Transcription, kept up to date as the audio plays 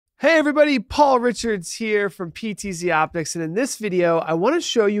Hey everybody, Paul Richards here from PTZOptics, and in this video, I want to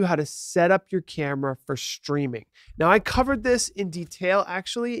show you how to set up your camera for streaming. Now, I covered this in detail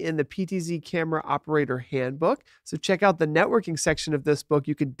actually in the PTZ Camera Operator Handbook, so check out the networking section of this book.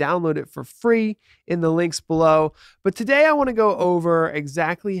 You can download it for free in the links below. But today I want to go over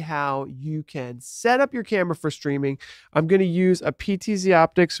exactly how you can set up your camera for streaming. I'm going to use a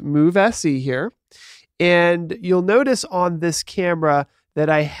PTZOptics Move SE here, and you'll notice on this camera that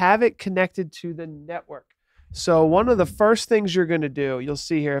I have it connected to the network. So one of the first things you're going to do, you'll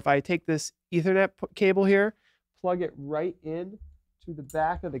see here, if I take this Ethernet cable here, plug it right in to the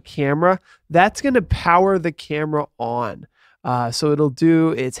back of the camera, that's going to power the camera on. So it'll do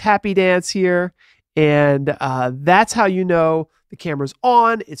its happy dance here, and that's how you know the camera's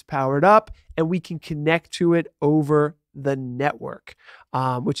on, it's powered up, and we can connect to it over the network,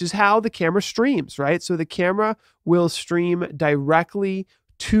 which is how the camera streams, right? So the camera will stream directly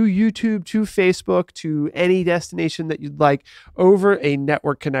to YouTube, to Facebook, to any destination that you'd like over a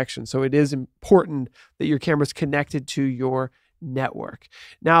network connection. So it is important that your camera is connected to your network.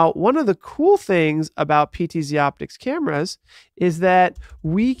 Now, one of the cool things about PTZOptics cameras is that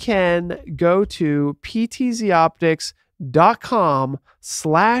we can go to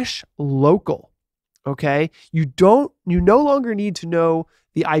PTZOptics.com/local. Okay, you no longer need to know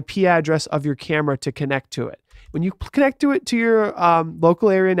the IP address of your camera to connect to it. When you connect to it to your local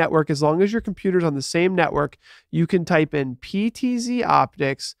area network, as long as your computer's on the same network, you can type in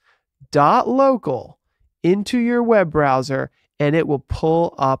PTZOptics.local into your web browser, and it will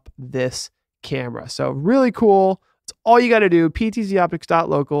pull up this camera. So really cool. It's all you got to do,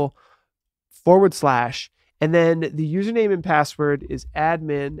 PTZOptics.local/. And then the username and password is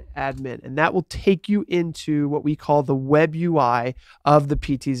admin, and that will take you into what we call the web UI of the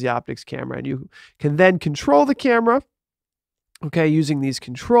PTZOptics camera. And you can then control the camera, okay, using these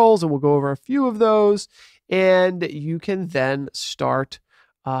controls, and we'll go over a few of those. And you can then start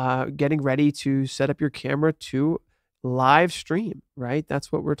getting ready to set up your camera to live stream, right?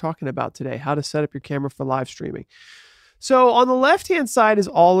 That's what we're talking about today, how to set up your camera for live streaming. So on the left-hand side is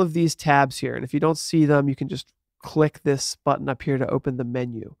all of these tabs here. And if you don't see them, you can just click this button up here to open the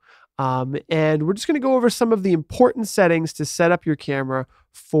menu. And we're just going to go over some of the important settings to set up your camera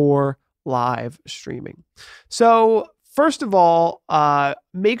for live streaming. So first of all,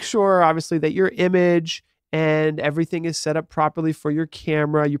 make sure obviously that your image and everything is set up properly for your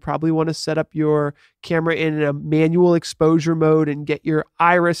camera. You probably want to set up your camera in a manual exposure mode and get your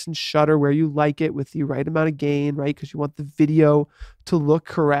iris and shutter where you like it with the right amount of gain, right? Because you want the video to look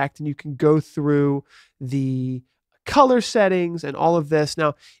correct, and you can go through the color settings and all of this.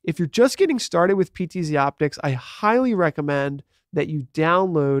 Now, if you're just getting started with PTZOptics, I highly recommend that you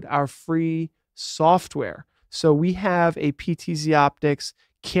download our free software. So we have a PTZOptics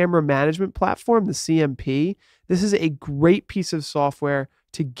camera management platform, the CMP. This is a great piece of software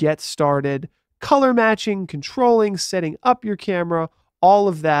to get started. Color matching, controlling, setting up your camera, all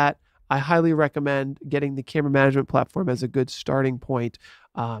of that. I highly recommend getting the camera management platform as a good starting point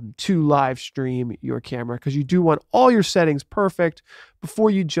to live stream your camera, because you do want all your settings perfect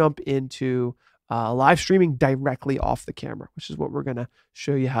before you jump into live streaming directly off the camera, which is what we're going to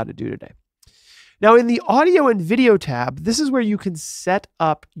show you how to do today. Now, in the audio and video tab, this is where you can set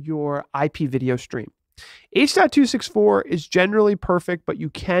up your IP video stream. H.264 is generally perfect, but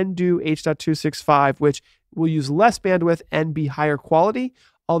you can do H.265, which will use less bandwidth and be higher quality,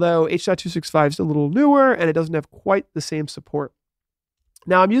 although H.265 is a little newer and it doesn't have quite the same support.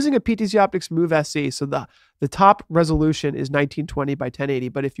 Now, I'm using a PTZOptics Move SE, so the top resolution is 1920 by 1080,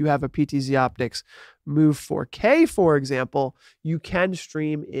 but if you have a PTZOptics Move 4K, for example, you can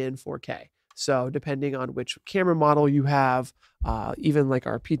stream in 4K. So depending on which camera model you have, even like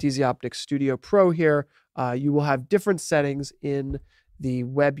our PTZOptics Studio Pro here, you will have different settings in the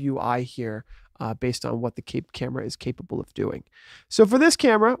web UI here based on what the camera is capable of doing. So for this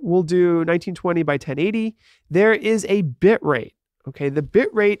camera, we'll do 1920 by 1080. There is a bit rate. Okay, the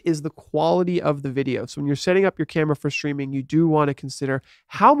bit rate is the quality of the video. So when you're setting up your camera for streaming, you do want to consider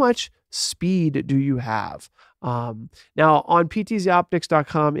how much speed do you have. Now on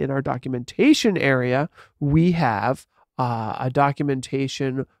PTZOptics.com in our documentation area, we have a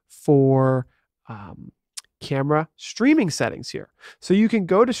documentation for camera streaming settings here. So you can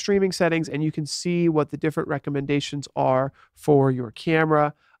go to streaming settings and you can see what the different recommendations are for your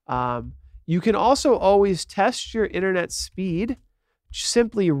camera. You can also always test your internet speed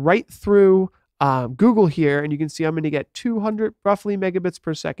simply right through Google here, and you can see I'm going to get 200 roughly megabits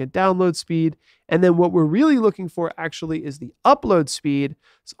per second download speed. And then what we're really looking for actually is the upload speed.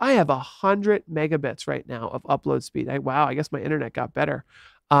 So I have 100 megabits right now of upload speed. Wow, I guess my internet got better.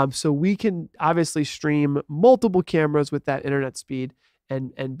 So we can obviously stream multiple cameras with that internet speed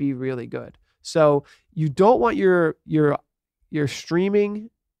and be really good. So you don't want your streaming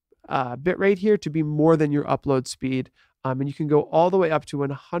bit rate here to be more than your upload speed. And you can go all the way up to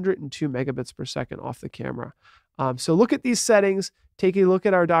 102 megabits per second off the camera. So look at these settings, take a look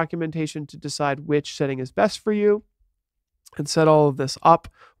at our documentation to decide which setting is best for you and set all of this up.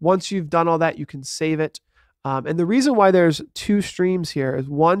 Once you've done all that, you can save it. And the reason why there's two streams here is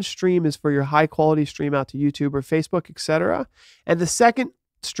one stream is for your high quality stream out to YouTube or Facebook, etc. And the second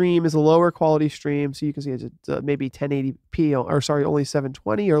stream is a lower quality stream. So you can see it's maybe 1080p or sorry, only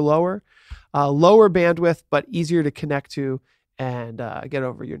 720 or lower. Lower bandwidth, but easier to connect to and get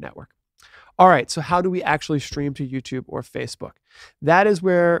over your network. All right, so how do we actually stream to YouTube or Facebook? That is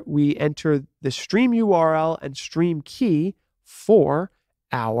where we enter the stream URL and stream key for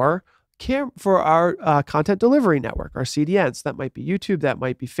our content delivery network, our CDNs. That might be YouTube, that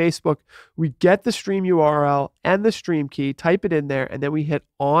might be Facebook. We get the stream URL and the stream key, type it in there, and then we hit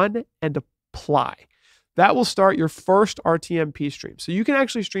on and apply. That will start your first RTMP stream. So you can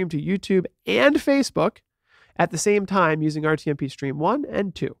actually stream to YouTube and Facebook at the same time using RTMP stream 1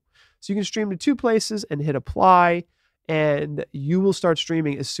 and 2. So you can stream to two places and hit apply, and you will start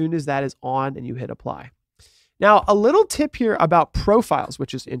streaming as soon as that is on and you hit apply. Now, a little tip here about profiles,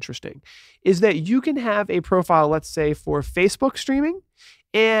 which is interesting, is that you can have a profile, let's say, for Facebook streaming.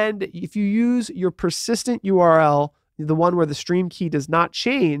 And if you use your persistent URL, the one where the stream key does not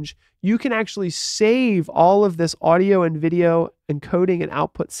change, you can actually save all of this audio and video encoding and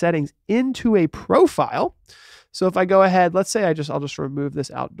output settings into a profile. So if I go ahead, let's say I'll just remove this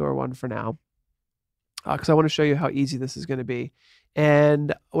outdoor one for now, because I want to show you how easy this is going to be.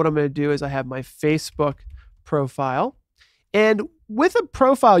 And what I'm going to do is I have my Facebook profile. And with a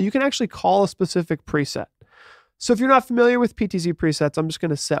profile, you can actually call a specific preset. So if you're not familiar with PTZ presets, I'm just going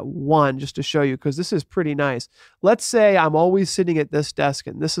to set one just to show you, because this is pretty nice. Let's say I'm always sitting at this desk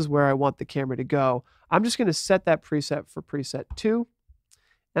and this is where I want the camera to go. I'm just going to set that preset for preset 2.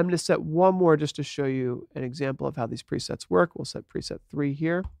 I'm going to set one more just to show you an example of how these presets work. We'll set preset 3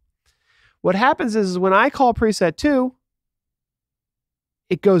 here. What happens is when I call preset 2,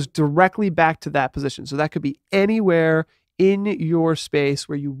 it goes directly back to that position. So that could be anywhere in your space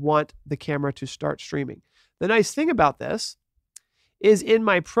where you want the camera to start streaming. The nice thing about this is in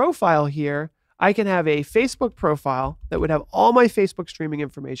my profile here, I can have a Facebook profile that would have all my Facebook streaming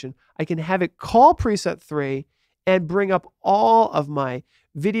information. I can have it call preset 3 and bring up all of my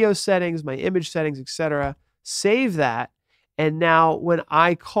video settings, my image settings, etc. Save that. And now when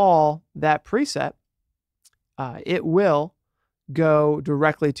I call that preset, it will go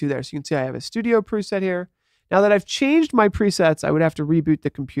directly to there. So you can see I have a studio preset here. Now that I've changed my presets, I would have to reboot the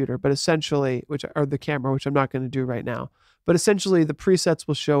computer, but essentially, or the camera, which I'm not going to do right now. But essentially, the presets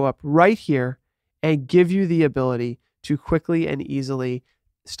will show up right here and give you the ability to quickly and easily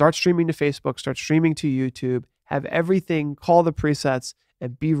start streaming to Facebook, start streaming to YouTube, have everything, call the presets,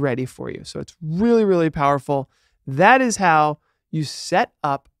 and be ready for you. So it's really, really powerful. That is how you set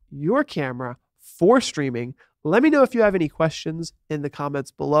up your camera for streaming. Let me know if you have any questions in the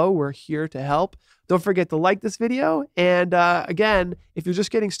comments below. We're here to help. Don't forget to like this video. And again, if you're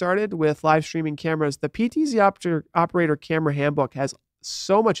just getting started with live streaming cameras, the PTZ Operator Camera Handbook has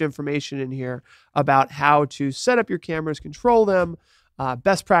so much information in here about how to set up your cameras, control them,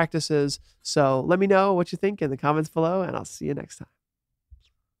 best practices. So let me know what you think in the comments below, and I'll see you next time.